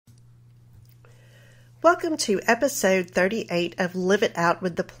Welcome to episode 38 of Live It Out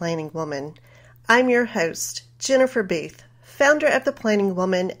with the Planning Woman. I'm your host, Jennifer Booth, founder of The Planning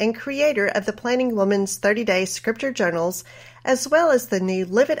Woman and creator of The Planning Woman's 30-Day Scripture Journals, as well as the new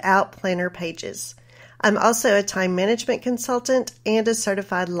Live It Out Planner pages. I'm also a time management consultant and a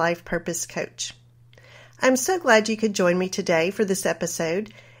certified life purpose coach. I'm so glad you could join me today for this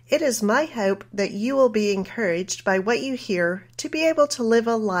episode. It is my hope that you will be encouraged by what you hear to be able to live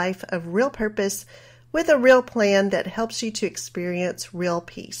a life of real purpose with a real plan that helps you to experience real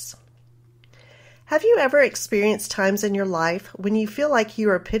peace. Have you ever experienced times in your life when you feel like you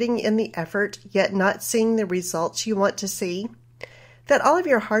are putting in the effort yet not seeing the results you want to see? That all of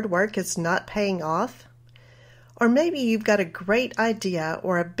your hard work is not paying off? Or maybe you've got a great idea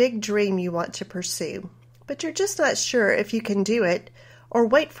or a big dream you want to pursue, but you're just not sure if you can do it or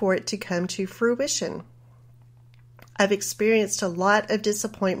wait for it to come to fruition. I've experienced a lot of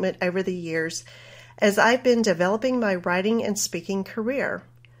disappointment over the years as I've been developing my writing and speaking career.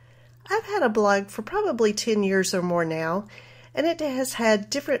 I've had a blog for probably 10 years or more now, and it has had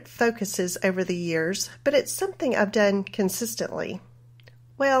different focuses over the years, but it's something I've done consistently.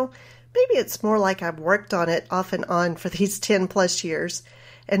 Well, maybe it's more like I've worked on it off and on for these 10 plus years.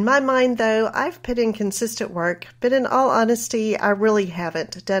 In my mind, though, I've put in consistent work, but in all honesty, I really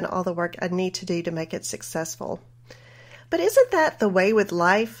haven't done all the work I need to do to make it successful. But isn't that the way with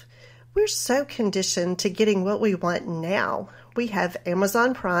life? We're so conditioned to getting what we want now. We have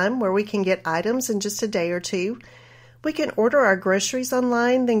Amazon Prime, where we can get items in just a day or two. We can order our groceries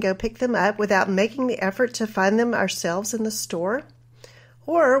online, then go pick them up without making the effort to find them ourselves in the store.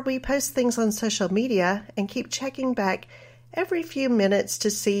 Or we post things on social media and keep checking back every few minutes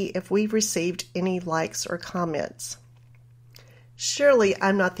to see if we've received any likes or comments. Surely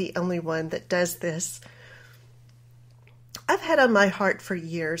I'm not the only one that does this. I've had on my heart for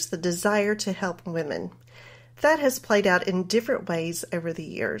years the desire to help women. That has played out in different ways over the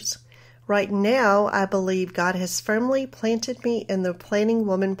years. Right now, I believe God has firmly planted me in the Planning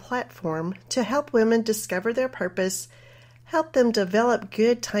Woman platform to help women discover their purpose, help them develop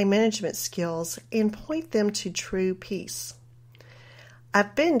good time management skills, and point them to true peace.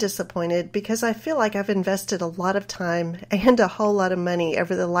 I've been disappointed because I feel like I've invested a lot of time and a whole lot of money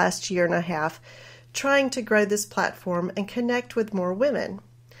over the last year and a half trying to grow this platform and connect with more women.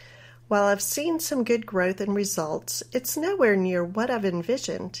 While I've seen some good growth and results, it's nowhere near what I've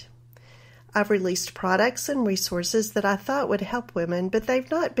envisioned. I've released products and resources that I thought would help women, but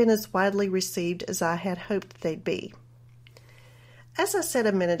they've not been as widely received as I had hoped they'd be. As I said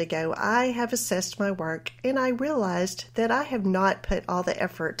a minute ago, I have assessed my work and I realized that I have not put all the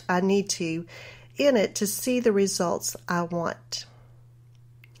effort I need to in it to see the results I want.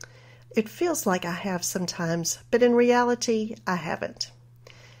 It feels like I have sometimes, but in reality, I haven't.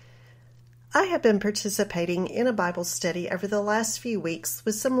 I have been participating in a Bible study over the last few weeks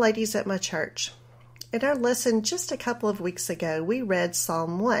with some ladies at my church. In our lesson just a couple of weeks ago, we read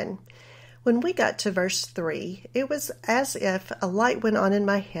Psalm 1. When we got to verse 3, it was as if a light went on in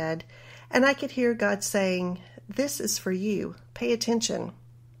my head, and I could hear God saying, "This is for you. Pay attention."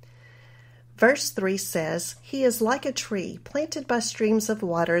 Verse 3 says, "He is like a tree planted by streams of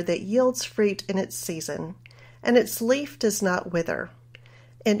water that yields fruit in its season, and its leaf does not wither.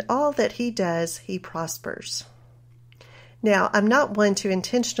 In all that he does, he prospers." Now, I'm not one to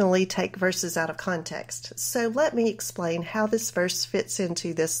intentionally take verses out of context, so let me explain how this verse fits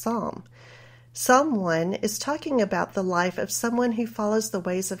into this psalm. Psalm 1 is talking about the life of someone who follows the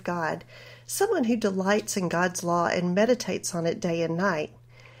ways of God, someone who delights in God's law and meditates on it day and night.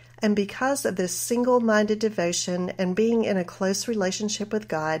 And because of this single-minded devotion and being in a close relationship with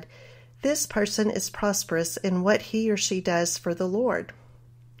God, this person is prosperous in what he or she does for the Lord.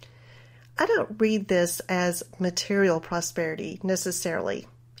 I don't read this as material prosperity necessarily.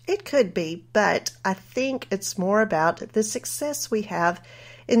 It could be, but I think it's more about the success we have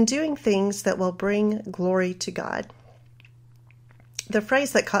in doing things that will bring glory to God. The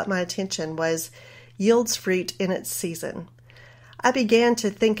phrase that caught my attention was yields fruit in its season. I began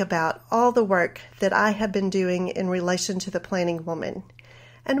to think about all the work that I have been doing in relation to the Planning Woman.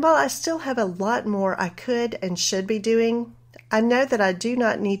 And while I still have a lot more I could and should be doing, I know that I do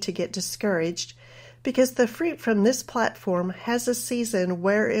not need to get discouraged because the fruit from this platform has a season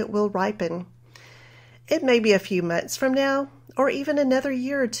where it will ripen. It may be a few months from now, or even another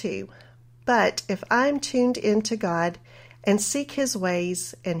year or two. But if I'm tuned into God and seek His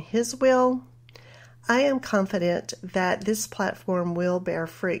ways and His will, I am confident that this platform will bear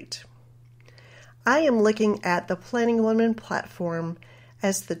fruit. I am looking at the Planning Woman platform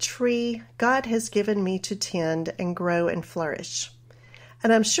as the tree God has given me to tend and grow and flourish.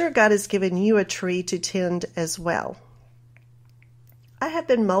 And I'm sure God has given you a tree to tend as well. I have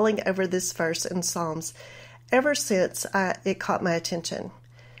been mulling over this verse in Psalms ever since it caught my attention.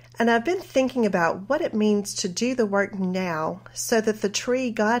 And I've been thinking about what it means to do the work now so that the tree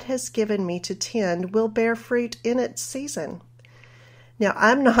God has given me to tend will bear fruit in its season. Now,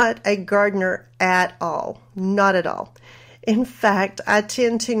 I'm not a gardener at all, not at all. In fact, I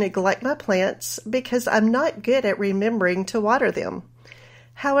tend to neglect my plants because I'm not good at remembering to water them.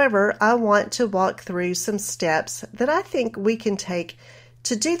 However, I want to walk through some steps that I think we can take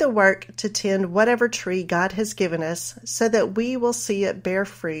to do the work to tend whatever tree God has given us so that we will see it bear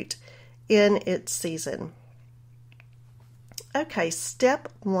fruit in its season. Okay, step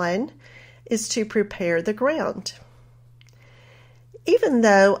 1 is to prepare the ground. Even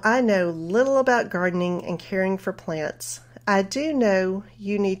though I know little about gardening and caring for plants, I do know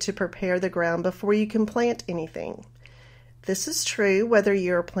you need to prepare the ground before you can plant anything. This is true whether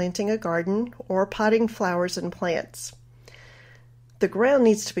you're planting a garden or potting flowers and plants. The ground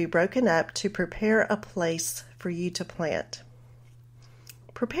needs to be broken up to prepare a place for you to plant.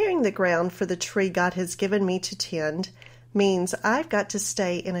 Preparing the ground for the tree God has given me to tend means I've got to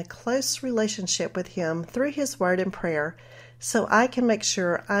stay in a close relationship with Him through His Word and prayer so I can make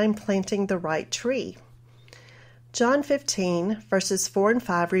sure I'm planting the right tree. John 15, verses 4 and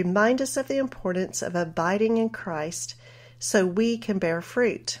 5 remind us of the importance of abiding in Christ so we can bear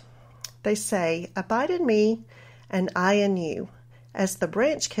fruit. They say, "Abide in me, and I in you. As the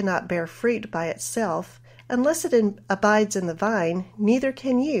branch cannot bear fruit by itself unless it abides in the vine, neither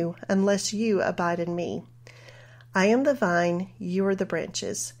can you unless you abide in me. I am the vine, you are the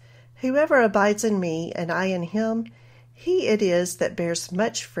branches. Whoever abides in me, and I in him, he it is that bears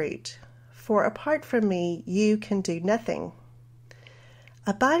much fruit. For apart from me, you can do nothing."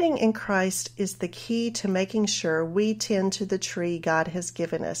 Abiding in Christ is the key to making sure we tend to the tree God has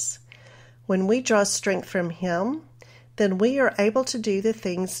given us. When we draw strength from Him, then we are able to do the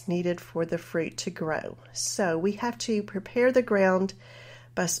things needed for the fruit to grow. So we have to prepare the ground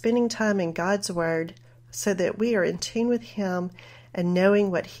by spending time in God's Word so that we are in tune with Him and knowing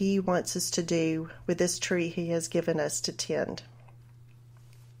what He wants us to do with this tree He has given us to tend.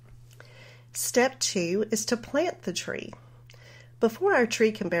 Step 2 is to plant the tree. Before our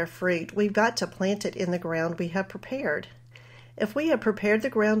tree can bear fruit, we've got to plant it in the ground we have prepared. If we have prepared the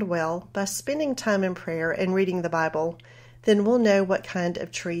ground well by spending time in prayer and reading the Bible, then we'll know what kind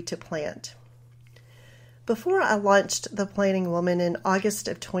of tree to plant. Before I launched The Planting Woman in August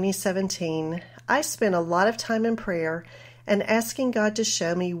of 2017, I spent a lot of time in prayer and asking God to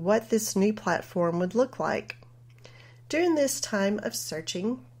show me what this new platform would look like. During this time of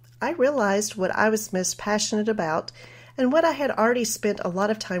searching, I realized what I was most passionate about and what I had already spent a lot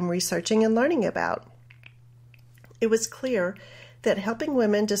of time researching and learning about. It was clear that helping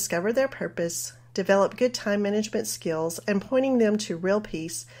women discover their purpose, develop good time management skills, and pointing them to real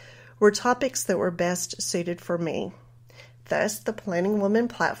peace were topics that were best suited for me. Thus, the Planting Woman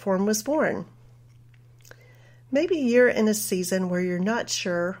platform was born. Maybe you're in a season where you're not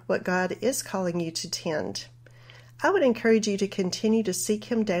sure what God is calling you to tend. I would encourage you to continue to seek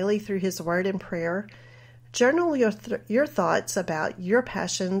Him daily through His Word and prayer. Journal your thoughts about your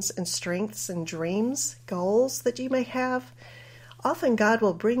passions and strengths and dreams, goals that you may have. Often God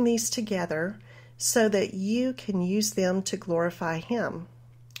will bring these together so that you can use them to glorify Him.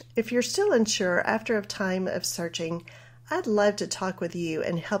 If you're still unsure after a time of searching, I'd love to talk with you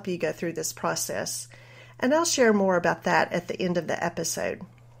and help you go through this process. And I'll share more about that at the end of the episode.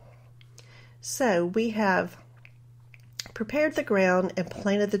 So we have prepared the ground and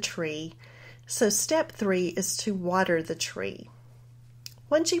planted the tree. So step 3 is to water the tree.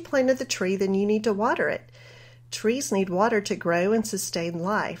 Once you planted the tree, then you need to water it. Trees need water to grow and sustain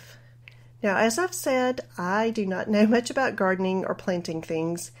life. Now, as I've said, I do not know much about gardening or planting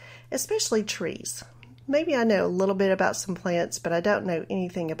things, especially trees. Maybe I know a little bit about some plants, but I don't know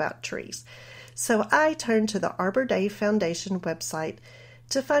anything about trees. So I turned to the Arbor Day Foundation website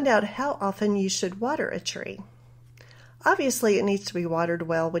to find out how often you should water a tree. Obviously, it needs to be watered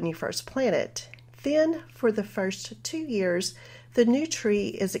well when you first plant it. Then, for the first 2 years, the new tree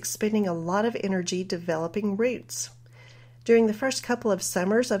is expending a lot of energy developing roots. During the first couple of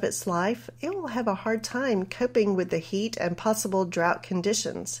summers of its life, it will have a hard time coping with the heat and possible drought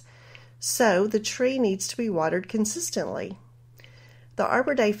conditions. So, the tree needs to be watered consistently. The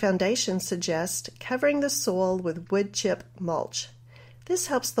Arbor Day Foundation suggests covering the soil with wood chip mulch. This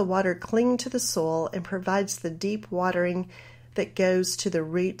helps the water cling to the soil and provides the deep watering that goes to the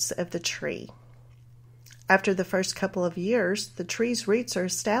roots of the tree. After the first couple of years, the tree's roots are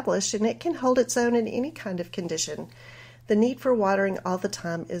established and it can hold its own in any kind of condition. the need for watering all the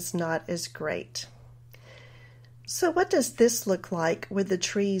time is not as great. So what does this look like with the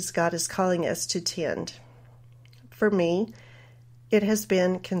trees God is calling us to tend? For me, it has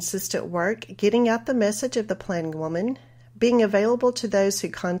been consistent work getting out the message of the Planning Woman, being available to those who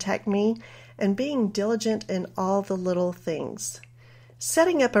contact me, and being diligent in all the little things.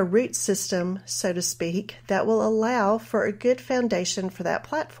 Setting up a root system, so to speak, that will allow for a good foundation for that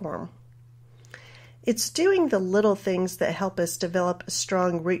platform. It's doing the little things that help us develop a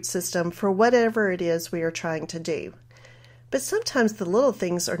strong root system for whatever it is we are trying to do. But sometimes the little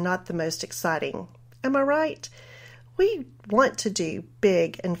things are not the most exciting. Am I right? We want to do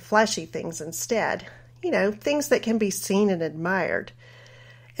big and flashy things instead. Things that can be seen and admired.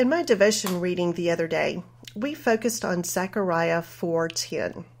 In my devotion reading the other day, we focused on Zechariah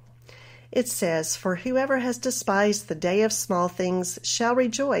 4:10. It says, "For whoever has despised the day of small things shall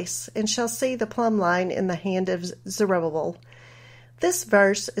rejoice and shall see the plumb line in the hand of Zerubbabel." This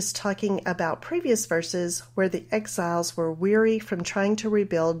verse is talking about previous verses where the exiles were weary from trying to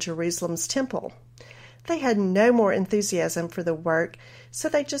rebuild Jerusalem's temple. They had no more enthusiasm for the work, so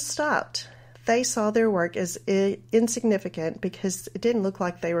they just stopped. They saw their work as insignificant because it didn't look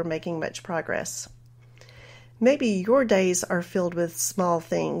like they were making much progress. Maybe your days are filled with small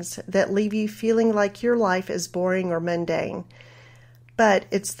things that leave you feeling like your life is boring or mundane. But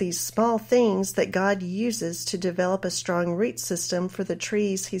it's these small things that God uses to develop a strong root system for the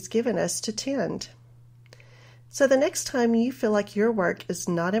trees He's given us to tend. So the next time you feel like your work is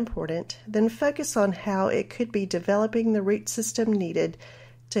not important, then focus on how it could be developing the root system needed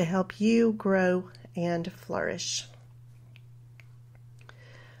to help you grow and flourish.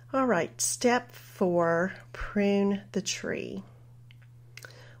 All right, step 4, prune the tree.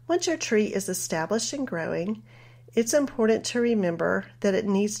 Once your tree is established and growing, it's important to remember that it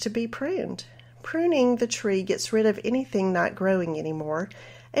needs to be pruned. Pruning the tree gets rid of anything not growing anymore,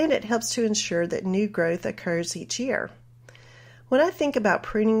 and it helps to ensure that new growth occurs each year. When I think about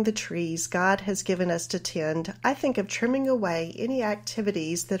pruning the trees God has given us to tend, I think of trimming away any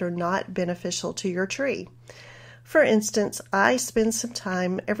activities that are not beneficial to your tree. For instance, I spend some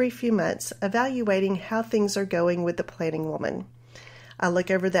time every few months evaluating how things are going with the Planning Woman. I look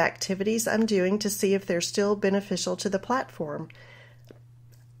over the activities I'm doing to see if they're still beneficial to the platform.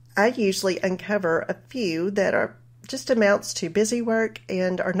 I usually uncover a few that are just amounts to busy work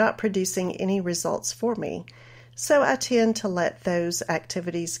and are not producing any results for me, so I tend to let those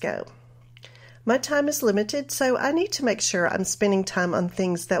activities go. My time is limited, so I need to make sure I'm spending time on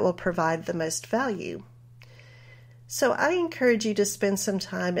things that will provide the most value. So I encourage you to spend some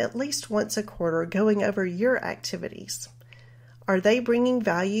time at least once a quarter going over your activities. Are they bringing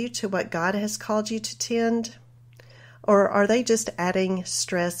value to what God has called you to tend? Or are they just adding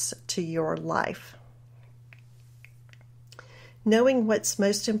stress to your life? Knowing what's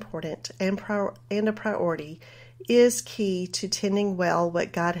most important and a priority is key to tending well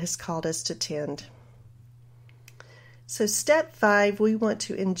what God has called us to tend. So step 5, we want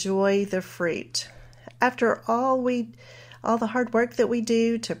to enjoy the fruit. After all the hard work that we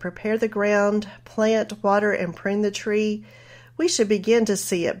do to prepare the ground, plant, water, and prune the tree, we should begin to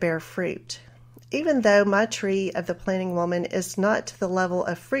see it bear fruit. Even though my tree of the Planning Woman is not to the level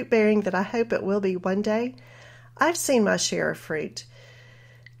of fruit bearing that I hope it will be one day, I've seen my share of fruit.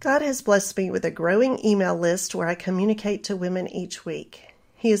 God has blessed me with a growing email list where I communicate to women each week.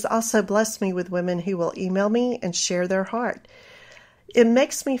 He has also blessed me with women who will email me and share their heart. It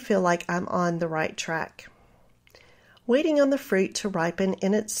makes me feel like I'm on the right track. Waiting on the fruit to ripen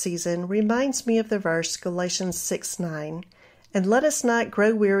in its season reminds me of the verse Galatians 6:9, "And let us not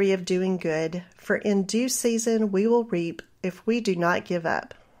grow weary of doing good, for in due season we will reap if we do not give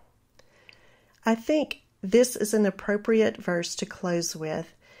up." I think this is an appropriate verse to close with.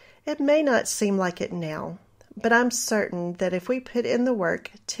 It may not seem like it now, but I'm certain that if we put in the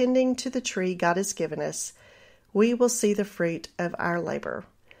work tending to the tree God has given us, we will see the fruit of our labor.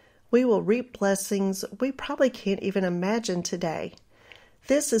 We will reap blessings we probably can't even imagine today.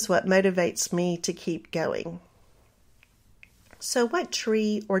 This is what motivates me to keep going. So what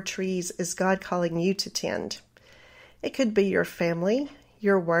tree or trees is God calling you to tend? It could be your family,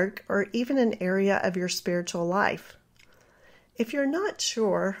 your work, or even an area of your spiritual life. If you're not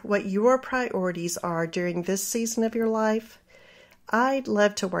sure what your priorities are during this season of your life, I'd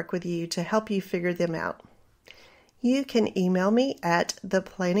love to work with you to help you figure them out. You can email me at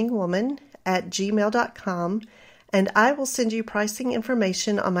theplanningwoman@gmail.com, and I will send you pricing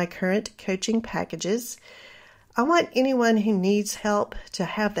information on my current coaching packages. I want anyone who needs help to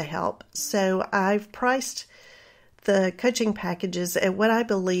have the help, so I've priced the coaching packages at what I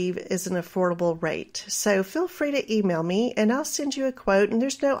believe is an affordable rate. So feel free to email me and I'll send you a quote, and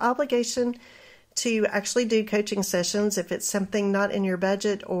there's no obligation to actually do coaching sessions if it's something not in your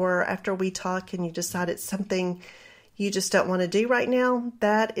budget, or after we talk and you decide it's something you just don't want to do right now.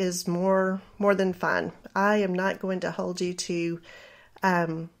 That is more than fine. I am not going to hold you to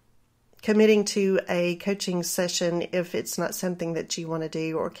committing to a coaching session if it's not something that you want to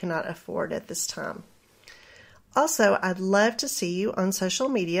do or cannot afford at this time. Also, I'd love to see you on social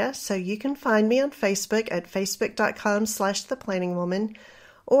media, so you can find me on Facebook at facebook.com/theplanningwoman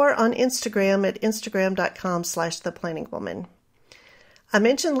or on Instagram at instagram.com/theplanningwoman. I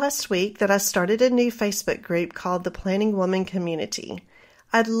mentioned last week that I started a new Facebook group called the Planning Woman Community.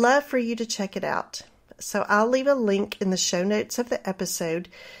 I'd love for you to check it out. So I'll leave a link in the show notes of the episode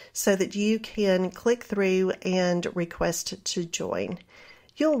so that you can click through and request to join.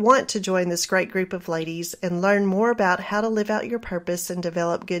 You'll want to join this great group of ladies and learn more about how to live out your purpose and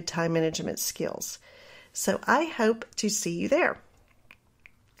develop good time management skills. So I hope to see you there.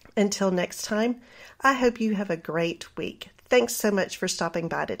 Until next time, I hope you have a great week. Thanks so much for stopping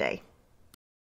by today.